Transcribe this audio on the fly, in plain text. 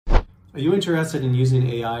Are you interested in using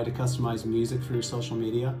AI to customize music for your social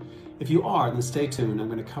media? If you are, then stay tuned. I'm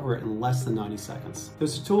going to cover it in less than 90 seconds.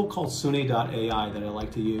 There's a tool called SUNO.AI that I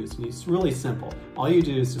like to use. And it's really simple. All you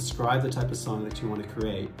do is describe the type of song that you want to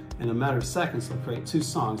create. In a matter of seconds, it'll create 2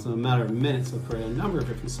 songs. In a matter of minutes, it'll create a number of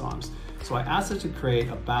different songs. So I asked it to create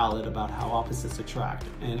a ballad about how opposites attract.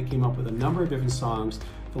 And it came up with a number of different songs.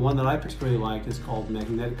 The one that I particularly liked is called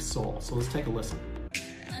Magnetic Soul. So let's take a listen.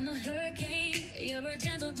 I'm a hurricane, you're a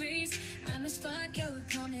gentle breeze. I'm a spark, you're a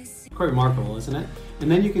promise. Quite remarkable, isn't it? And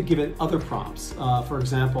then you could give it other prompts. For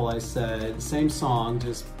example, I said, same song,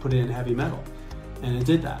 just put in heavy metal. And it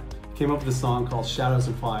did that. It came up with a song called Shadows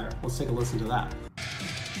and Fire. Let's take a listen to that.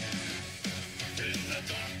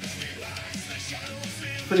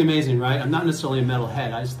 Pretty amazing, right? I'm not necessarily a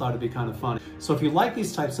metalhead, I just thought it'd be kind of funny. So if you like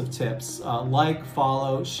these types of tips, like,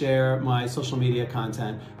 follow, share my social media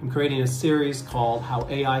content. I'm creating a series called How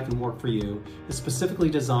AI Can Work for You. It's specifically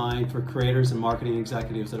designed for creators and marketing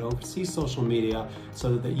executives that oversee social media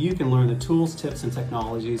so that you can learn the tools, tips, and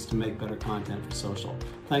technologies to make better content for social.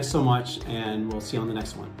 Thanks so much, and we'll see you on the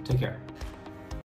next one. Take care.